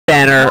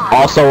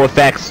also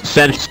affects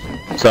sense.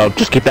 So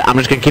just keep that. I'm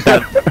just gonna keep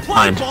that in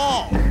mind.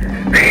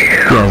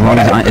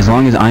 Yeah, as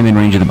long as I'm in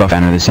range of the buff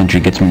banner, the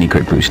sentry gets mini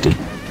crit boosted.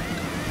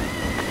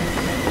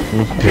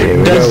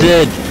 Does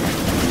the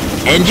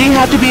NG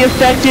have to be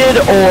affected,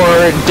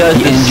 or does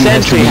the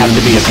sentry have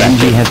to be affected?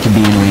 The NG has to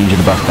be in range of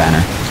the buff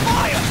banner.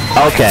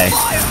 Okay,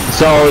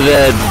 so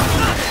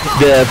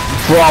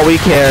for all we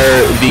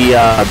care, the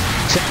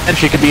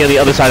sentry could be on the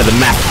other side of the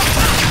map.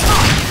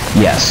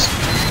 Yes.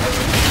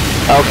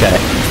 Okay.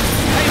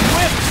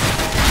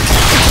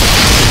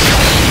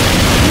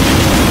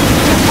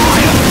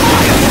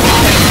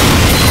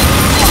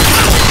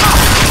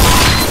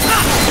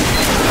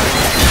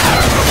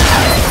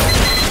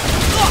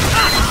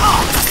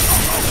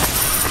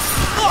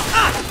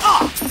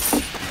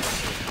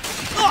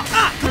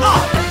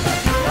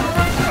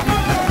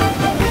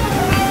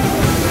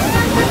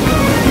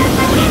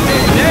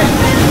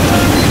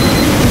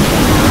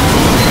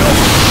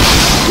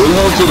 Where the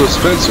hell's the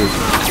dispenser?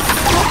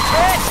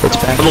 It's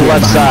back on the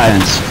left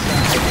side. I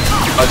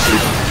see.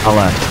 On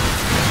left.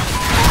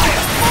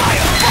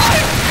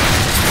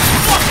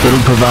 It'll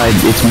provide,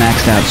 it's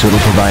maxed out, so it'll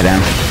provide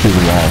ammo through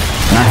the wall.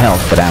 Not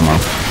health, but ammo.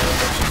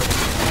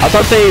 I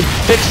thought they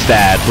fixed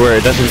that, where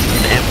it doesn't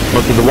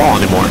look through the wall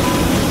anymore.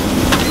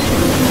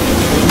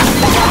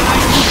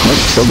 Nope,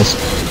 still this.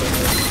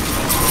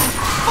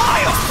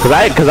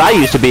 Because I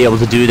used to be able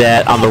to do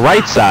that on the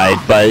right side,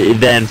 but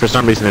then for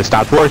some reason it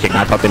stopped working.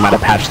 I thought they might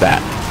have patched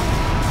that.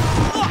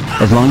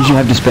 As long as you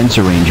have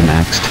dispenser range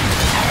maxed.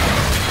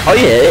 Oh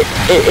yeah,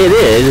 it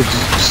is. It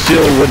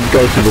still wouldn't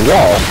go through the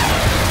wall.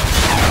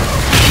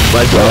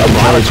 Like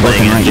Well, it's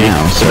working right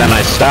now, so then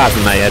I stopped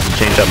and I had to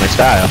change up my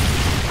style.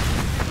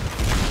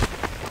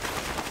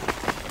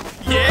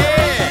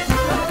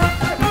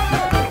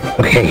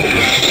 Okay,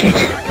 shit.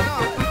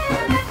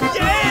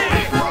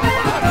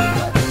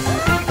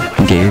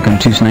 Okay, here come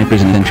 2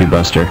 snipers and an entry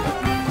buster.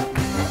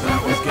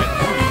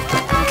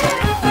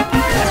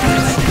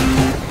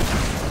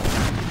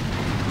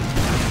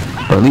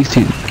 Or at least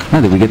 2. Oh,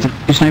 did we get the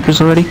 2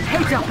 snipers already?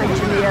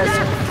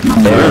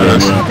 There it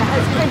is.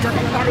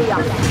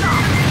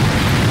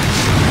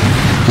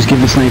 Just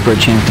give the sniper a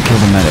chance to kill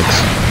the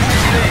medics.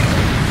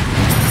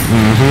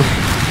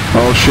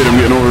 Oh shit, I'm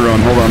getting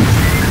overrun. Hold on.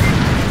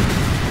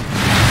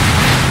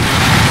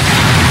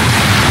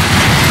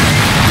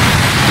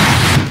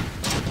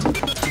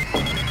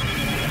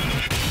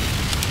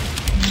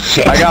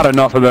 Shit. I got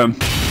enough of them.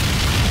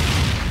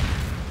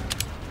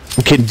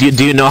 Okay,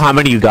 do you know how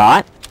many you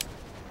got?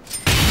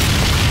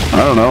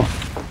 I don't know.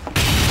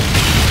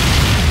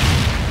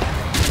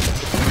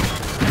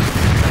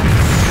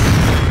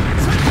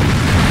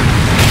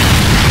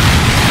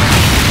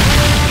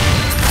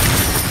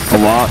 A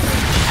lot.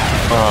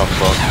 Oh,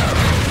 fuck.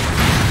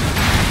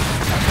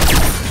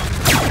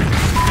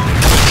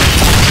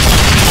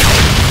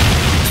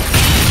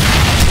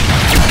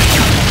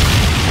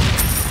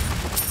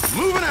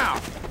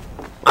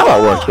 Oh,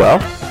 that worked well.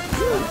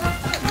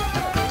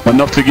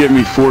 Enough to give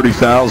me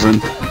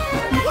 40,000.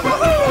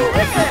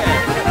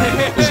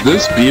 Is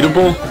this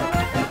beatable?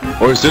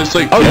 Or is this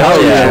like... Oh, hell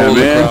yeah,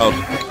 man.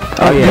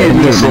 Oh yeah, played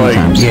it's this like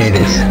Yeah, it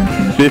is.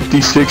 50,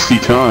 60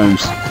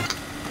 times.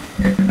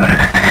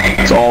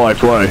 That's all I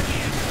play.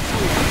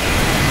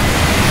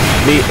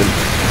 Me,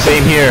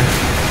 same here.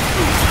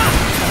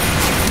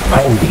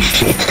 Holy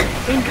shit.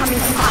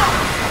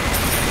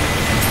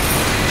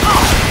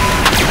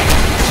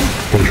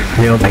 They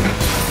feel like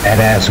that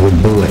ass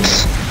with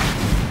bullets.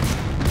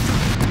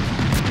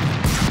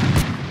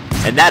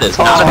 And that is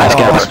Oh, not a bad that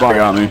guy. spot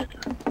got me.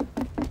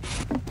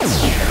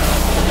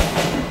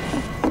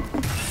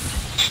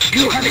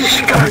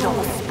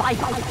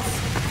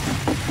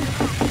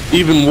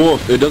 Even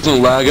Wolf, it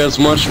doesn't lag as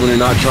much when you're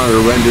not trying to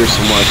render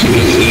so much.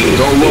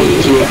 Don't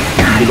look to it,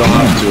 you don't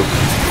have to.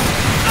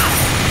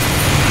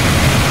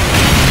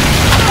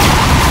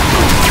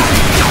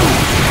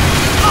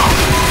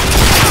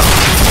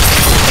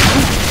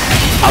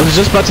 I was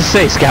just about to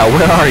say, Scout,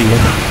 where are you?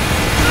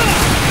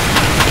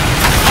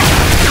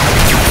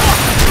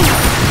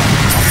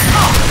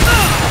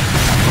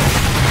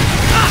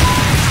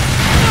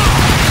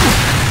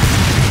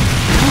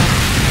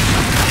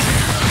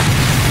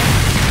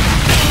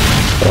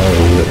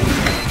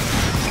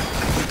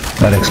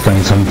 That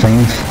explains some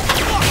things.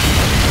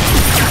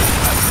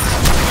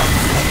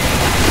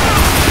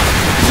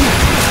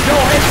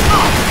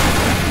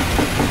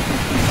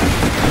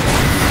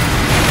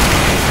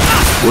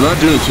 We're not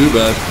doing too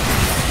bad.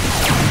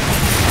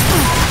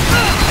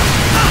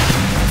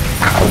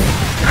 Ow,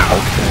 ow,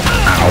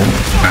 ow,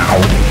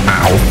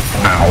 ow,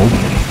 ow.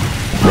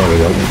 There we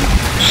go.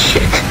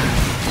 Shit.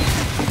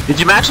 Did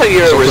you max out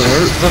your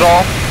resistance at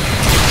all?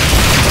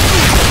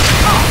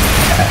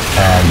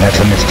 That's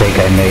a mistake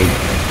I made.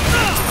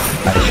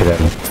 I should have.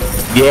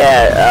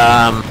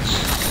 Yeah,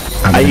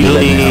 I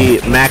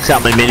usually max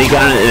out my minigun,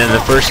 and then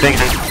the first thing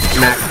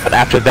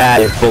after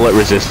that is bullet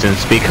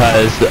resistance,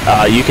 because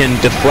you can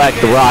deflect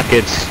the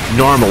rockets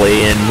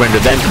normally and render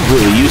them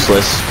completely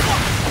useless.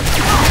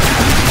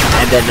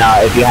 And then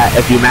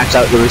if you max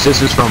out the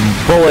resistance from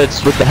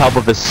bullets with the help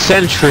of a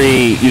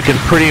sentry, you can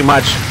pretty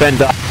much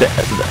fend off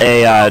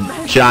a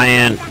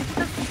giant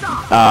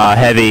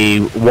heavy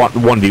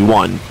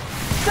 1v1.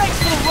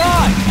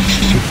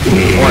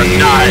 Or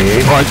not,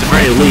 or at the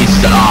very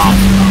least,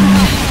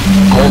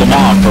 hold them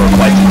off for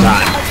quite some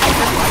time.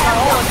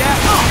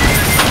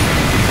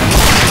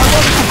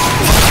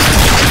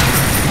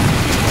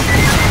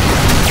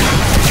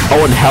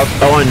 Oh, and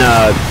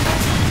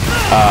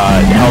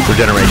health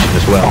regeneration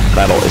as well.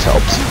 That always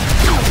helps.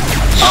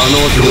 I don't know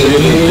what to say.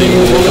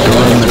 Go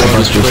ahead and let the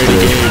busters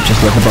through. Just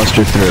let the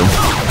buster through.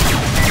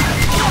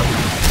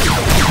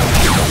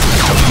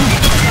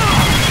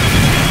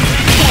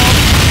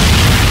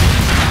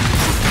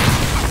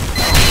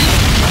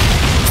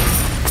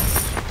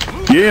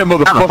 Yeah,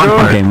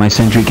 motherfucker! Okay, my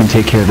sentry can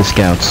take care of the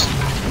scouts.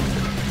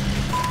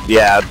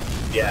 Yeah.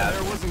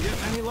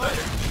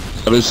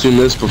 I haven't seen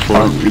this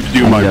before.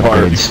 Do my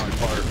part.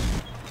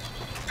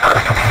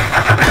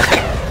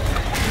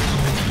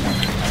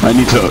 I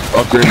need to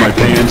upgrade my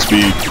pan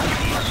speed.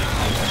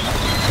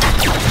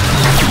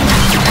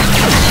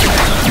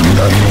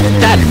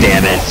 God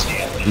damn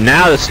it!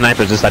 Now the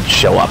snipers just had to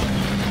show up.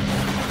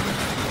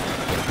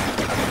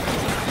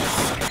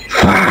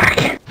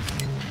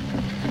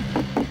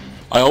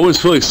 I always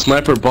feel like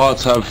sniper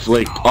bots have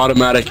like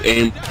automatic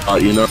aim,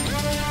 you know?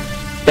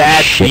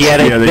 That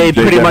they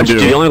pretty much do.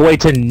 The only way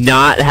to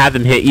not have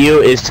them hit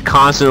you is to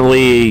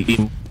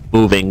constantly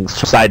moving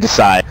side to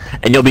side,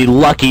 and you'll be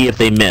lucky if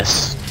they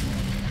miss.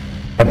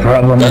 The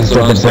problem is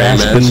that the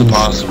brass bees. It's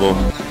impossible.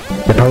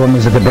 The problem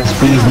is that the brass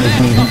bees make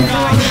me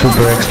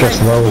super extra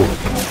slow.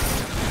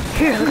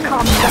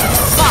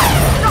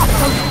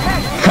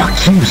 Fuck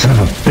you, son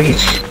of a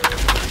bitch!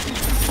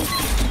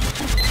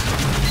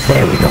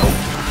 There we go.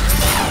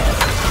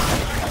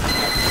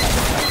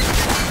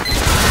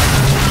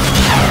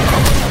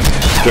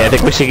 Yeah, I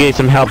think we should get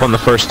some help on the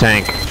first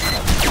tank.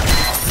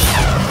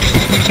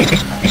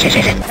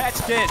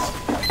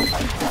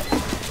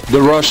 The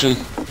Russian.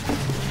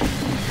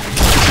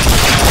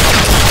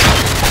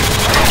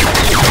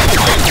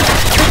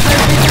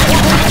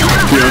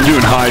 Dude, I'm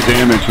doing high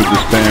damage with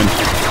this pan.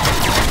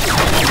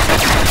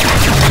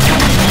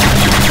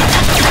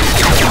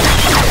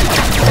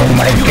 Oh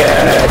my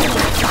god!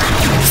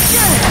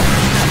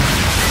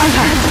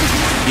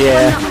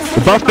 Yeah,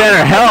 the buff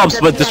banner helps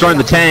with destroying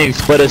the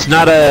tanks, but it's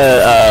not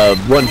a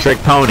one-trick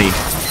pony.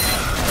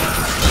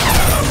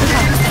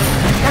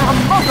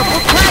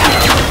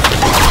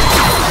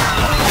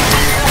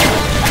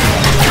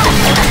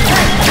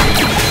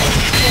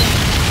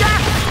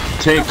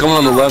 Tank coming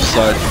on the left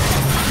side.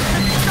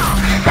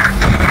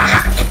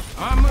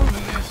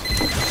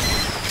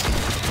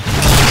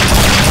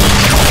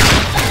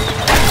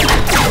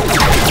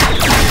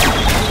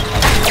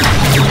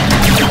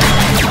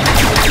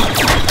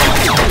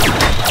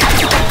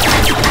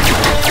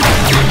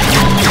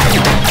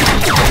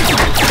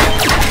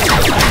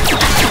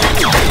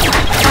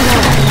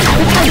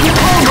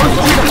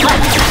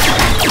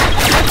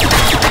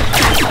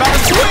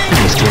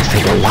 These tanks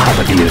take a lot of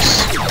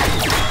abuse.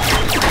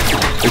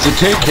 Is the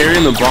tank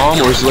carrying the bomb,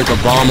 or is it like a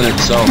bomb in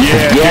itself?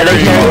 Yeah,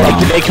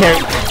 they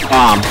carry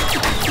bomb.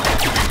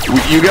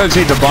 You guys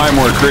need to buy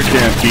more crit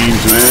camp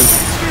teams, man.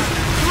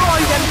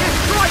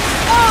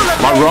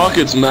 My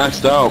rocket's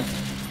maxed out.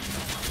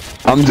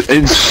 I'm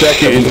in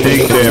second in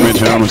tank damage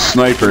and I'm a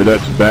sniper,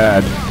 that's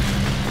bad.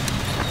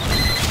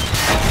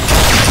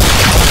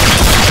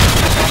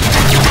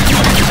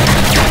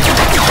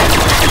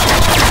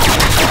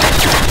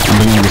 I'm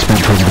bringing this man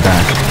towards the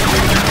back.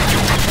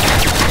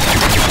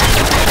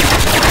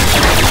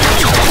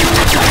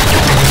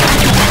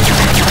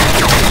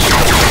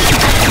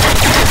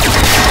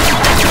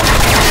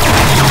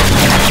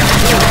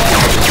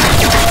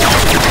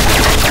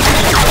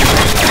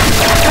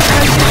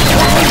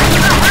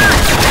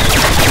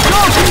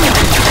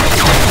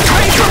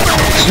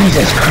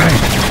 Jesus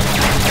Christ!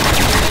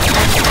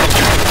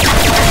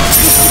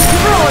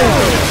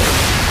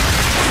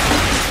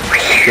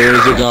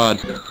 There's a god.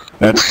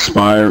 That's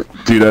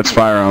dude, that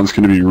spy round's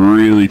gonna be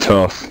really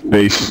tough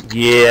based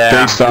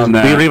on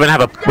that. We don't even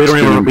have a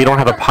we don't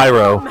have a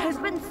pyro.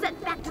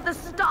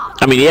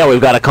 I mean, yeah,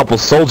 we've got a couple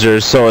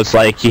soldiers, so it's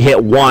like you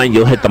hit one,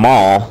 you'll hit them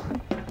all.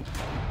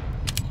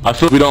 I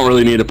feel we don't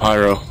really need a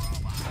pyro.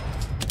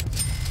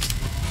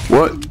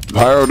 What?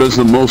 Pyro does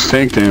the most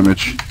tank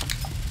damage.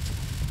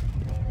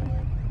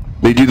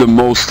 They do the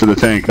most to the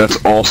tank.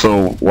 That's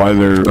also why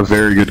they're a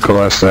very good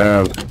class to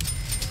have.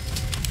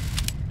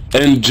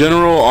 In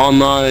general,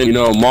 online, you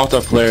know,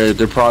 multiplayer,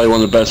 they're probably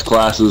one of the best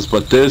classes,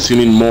 but this, you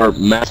need more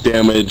max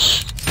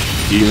damage,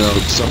 you know,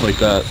 stuff like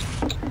that.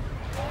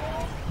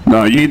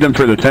 No, you need them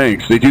for the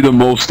tanks. They do the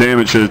most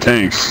damage to the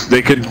tanks.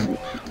 They could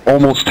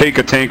almost take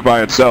a tank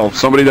by itself.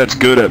 Somebody that's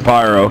good at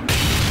pyro.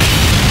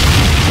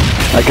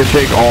 I could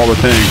take all the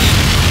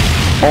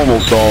tanks.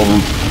 Almost all of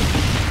them.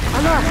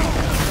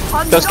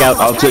 Go Scout.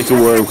 I'll take the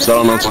word, because I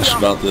don't know much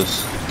about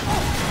this.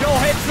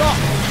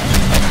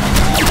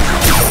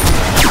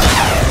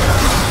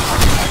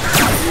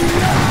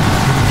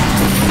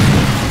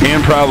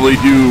 and probably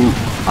do...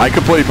 I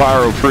could play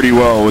Pyro pretty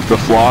well with the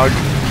Flog.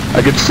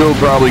 I could still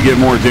probably get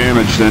more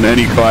damage than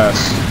any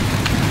class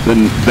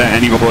that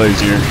anyone plays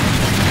here.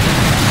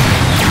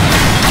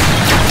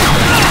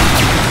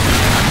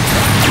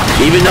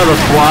 Even though the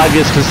Flog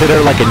is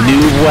considered like a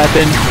new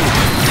weapon.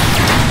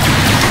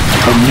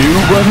 A new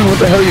weapon? What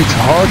the hell are you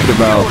talking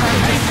about?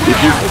 If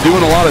you're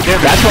doing a lot of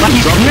damage, that's what I'm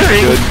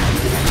hearing.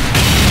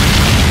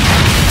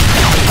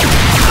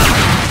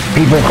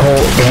 People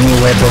call any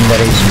weapon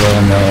that is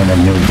well known a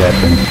new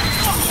weapon.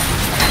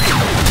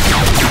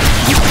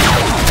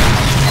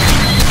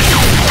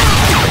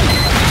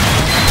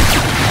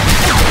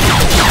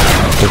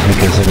 Just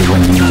because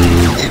everyone knew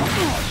it.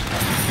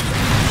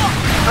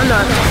 Oh no,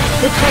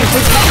 the tank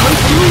is halfway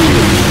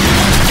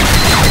through.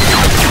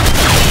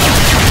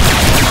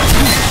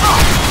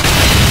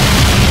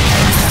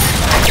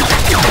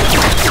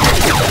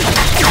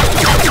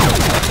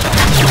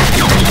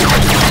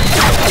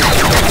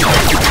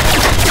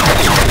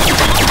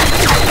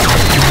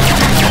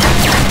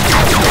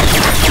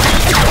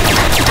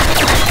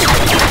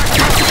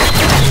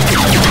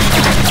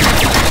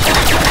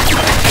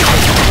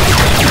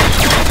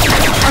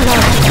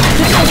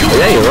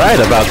 Yeah, you're right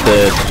about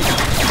the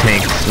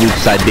tank's weak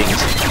side being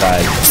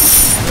side.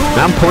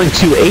 Now I'm pulling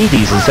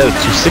 280s instead of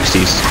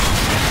 260s.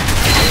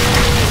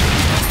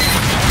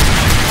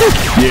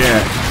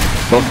 Yeah,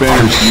 buff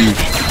banner's huge.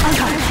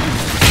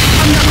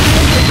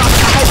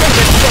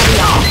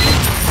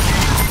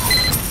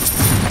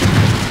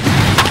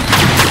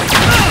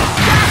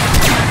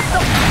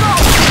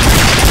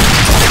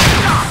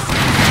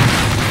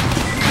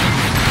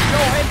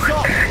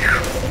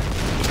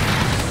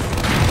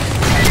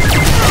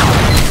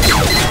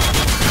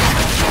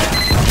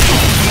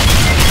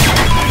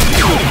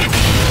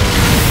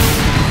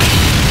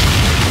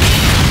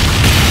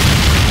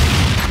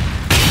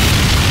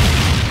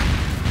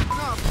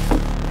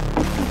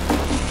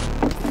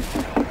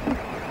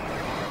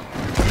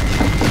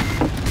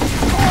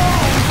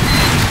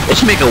 They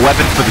should make a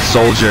weapon for the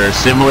soldier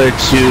similar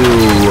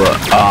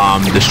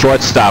to the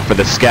short stop for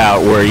the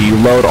scout, where you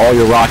load all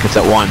your rockets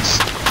at once.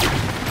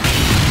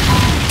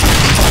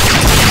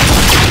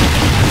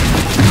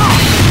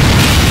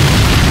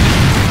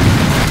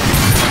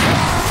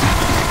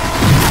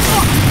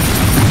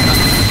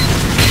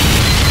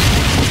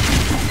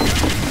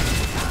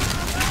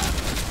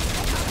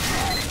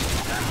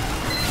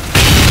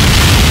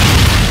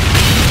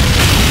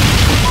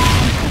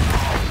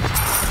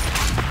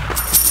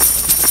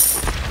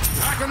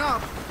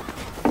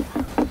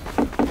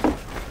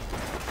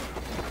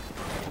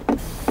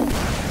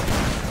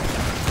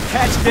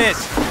 Catch this!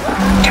 Oh,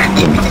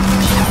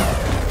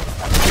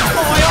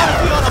 I ought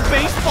to be on a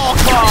baseball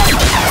card!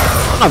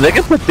 Oh, they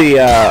can put the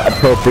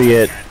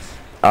appropriate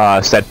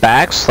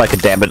setbacks, like a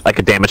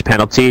damage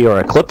penalty or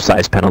a clip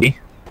size penalty.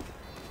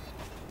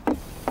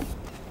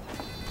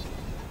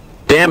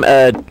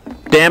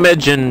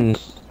 Damage and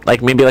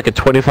like maybe like a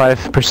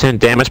 25%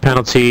 damage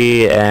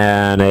penalty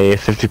and a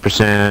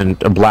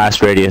 50%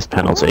 blast radius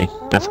penalty.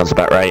 That sounds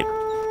about right.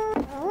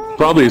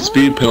 Probably a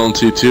speed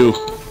penalty too.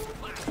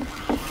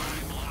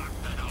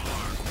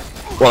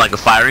 Well, like a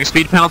firing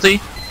speed penalty?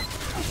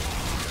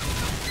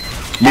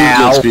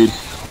 Movement speed.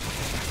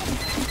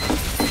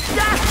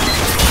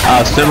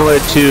 Similar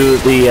to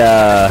the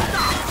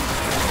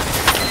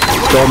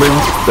Stolman,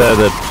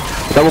 the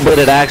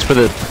double-bladed axe for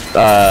the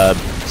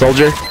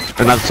soldier,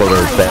 or not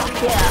soldier,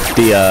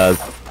 the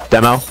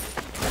demo.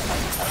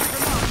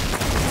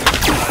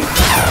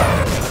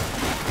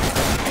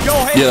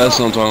 Yeah, that's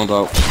what I'm talking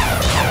about.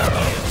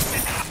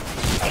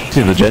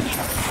 Seems legit.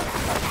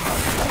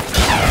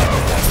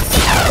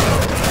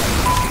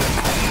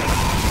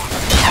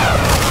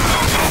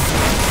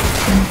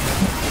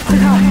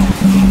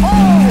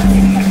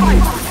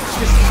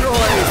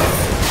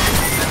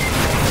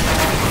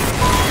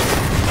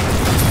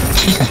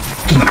 Jesus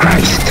fucking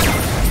Christ!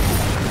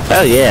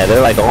 Oh yeah,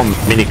 they're like all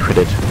mini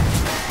critted.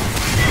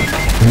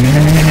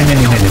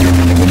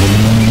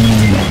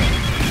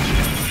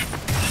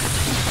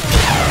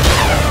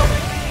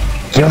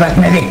 Kill that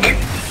medic!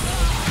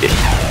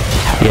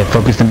 Yeah,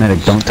 focus the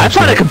medic, don't touch I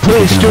find it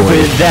completely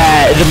stupid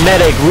that the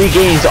medic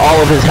regains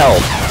all of his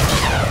health.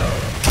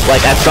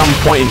 Like at some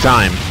point in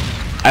time.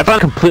 I find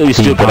it completely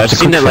stupid. I've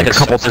seen it like a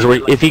couple times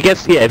where if he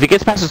gets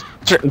past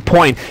a certain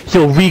point,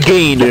 he'll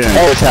regain all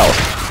his health.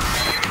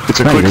 It's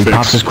a quick fix. He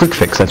pops his quick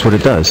fix, that's what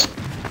it does.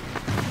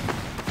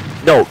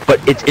 No, but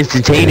it's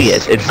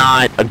instantaneous. It's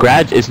not a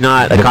constant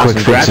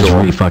Quick fix is gradual.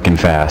 really fucking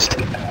fast.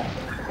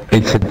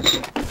 It's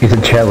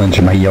a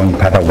challenge, my young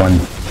Padawan.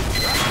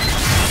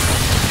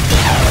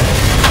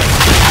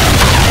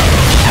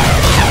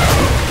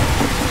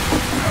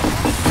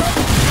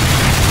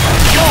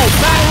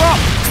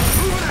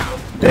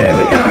 There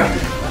we go.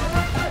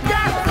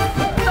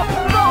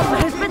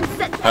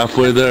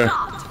 Halfway there.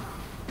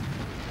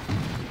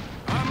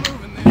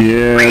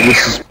 Yeah,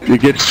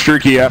 it gets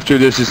tricky. After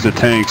this is the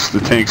tanks. The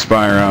tank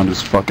spy round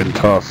is fucking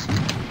tough.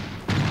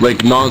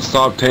 Like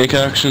non-stop tank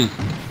action?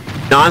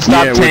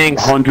 Non-stop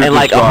tanks and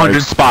like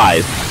 100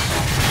 spies.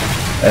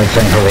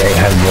 Thankfully, I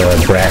have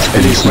the brass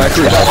piece.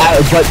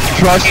 But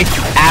trust me,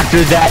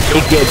 after that,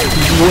 it gets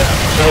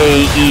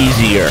way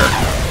easier.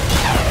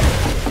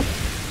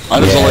 I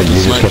just don't like you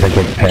the just gotta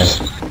get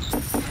past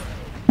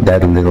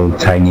that little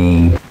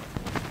tiny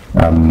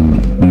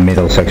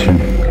middle section.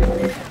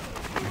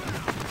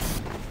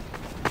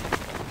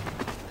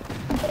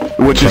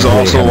 Which is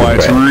also why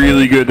it's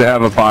really good to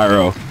have a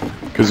pyro.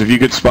 Because if you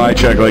could spy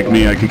check like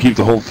me, I could keep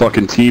the whole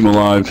fucking team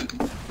alive.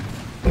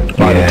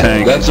 By the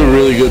tank. That's a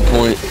really good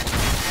point.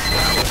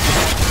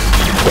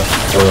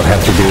 We'll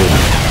have to do it.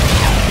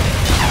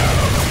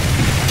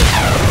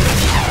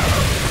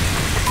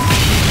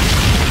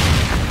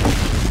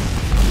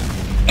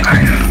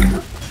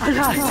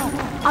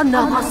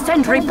 Another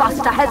sentry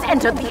buster has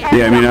entered the area.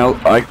 Yeah, I mean,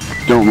 I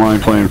don't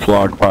mind playing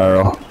Flog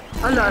Pyro.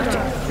 Alert!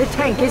 The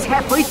tank is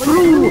halfway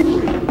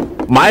through.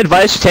 My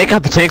advice: take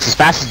out the tanks as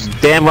fast as you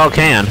damn well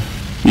can.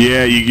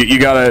 Yeah, you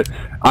gotta...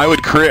 I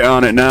would crit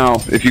on it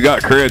now. If you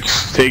got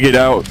crits, take it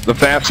out. The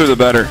faster the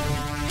better.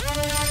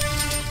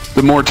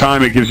 The more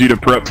time it gives you to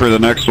prep for the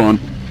next one.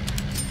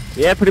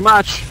 Yeah, pretty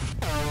much.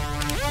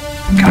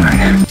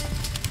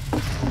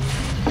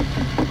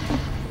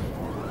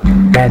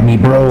 Bad me,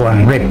 bro.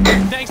 I'm ripped.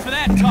 Thanks for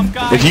that, tough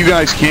guy. If you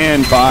guys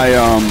can buy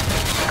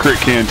crit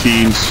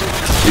canteens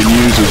and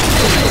use it,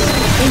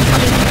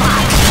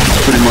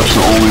 pretty much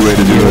the only way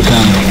to do it.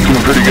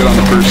 Doing pretty good on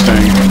the first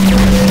thing.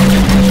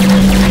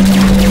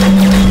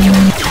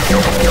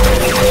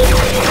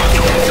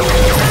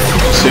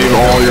 Save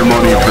all your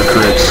money for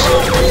crits.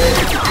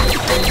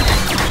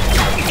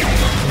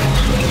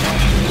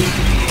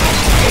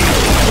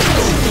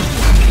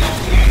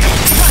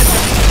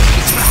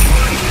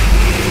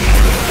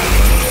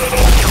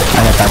 I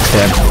got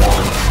backstabbed.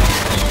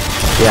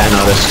 Yeah, I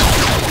noticed.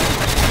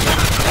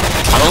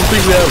 I don't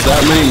think we have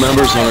that many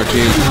members on our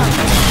team.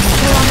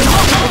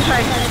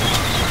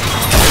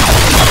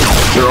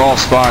 They're all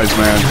spies,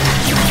 man.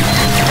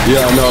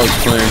 Yeah, I know I was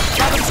playing.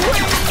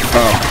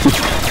 Oh.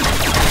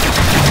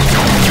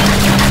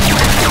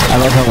 I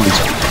love how when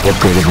it's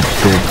upgraded,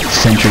 the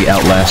sentry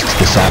outlasts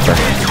the sapper.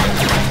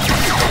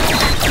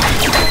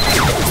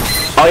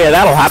 Oh yeah,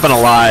 that'll happen a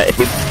lot if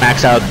you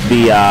max out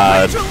the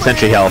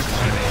sentry health.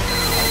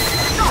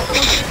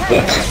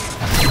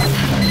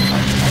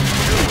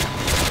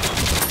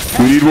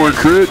 We need more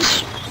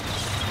crits.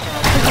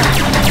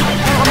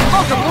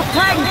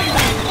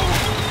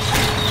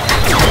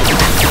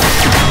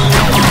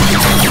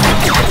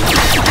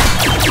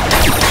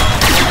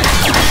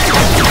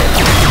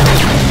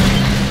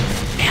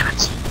 Damn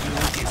it.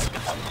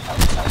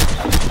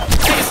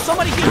 Hey,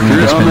 somebody get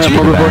Crit on that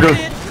motherfucker.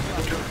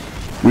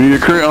 We need a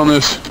crit on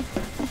this.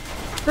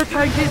 The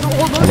tank is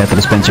almost I got the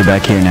dispenser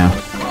back here now.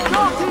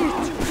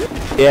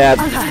 Yeah,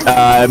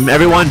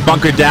 everyone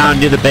bunkered down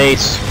near the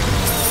base.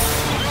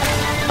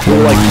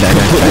 Never mind, I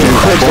got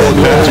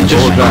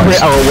Just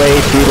crit our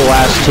way through the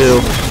last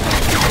two.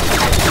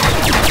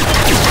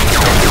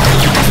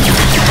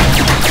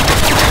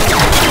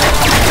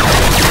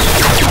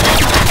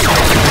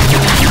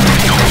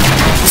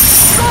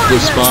 The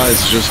spies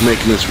just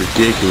making this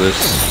ridiculous.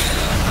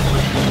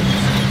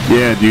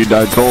 Yeah, dude,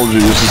 I told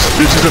you, this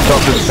is the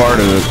toughest part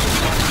of it.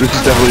 This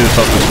is definitely the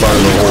toughest part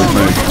of the whole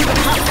thing.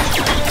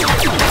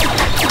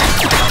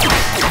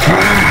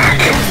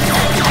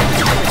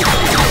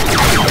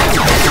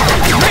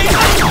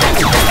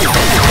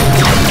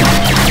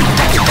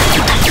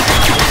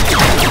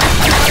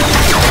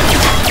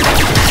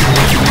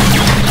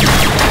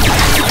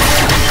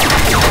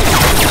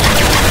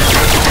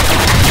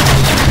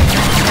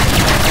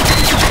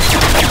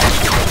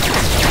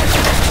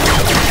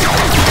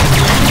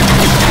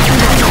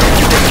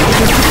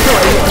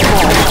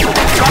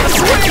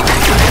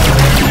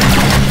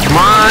 Come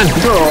on!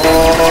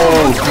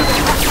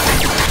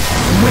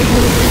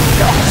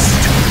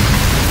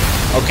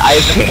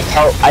 Okay,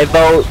 I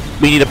vote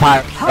we need a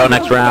pyro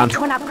next round.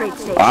 to an upgrade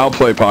station. I'll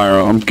play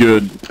Pyro. I'm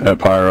good at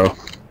Pyro.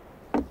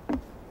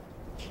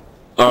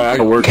 Alright, I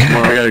gotta work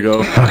tomorrow. I gotta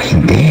go.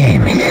 Fucking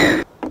damn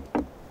it.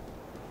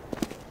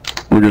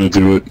 We're gonna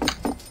do it.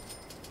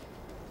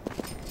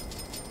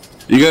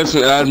 You guys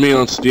can add me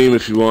on Steam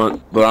if you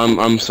want, but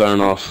I'm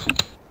signing off.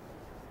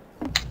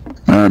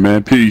 Alright,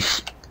 man.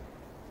 Peace.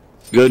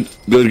 Good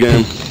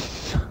game.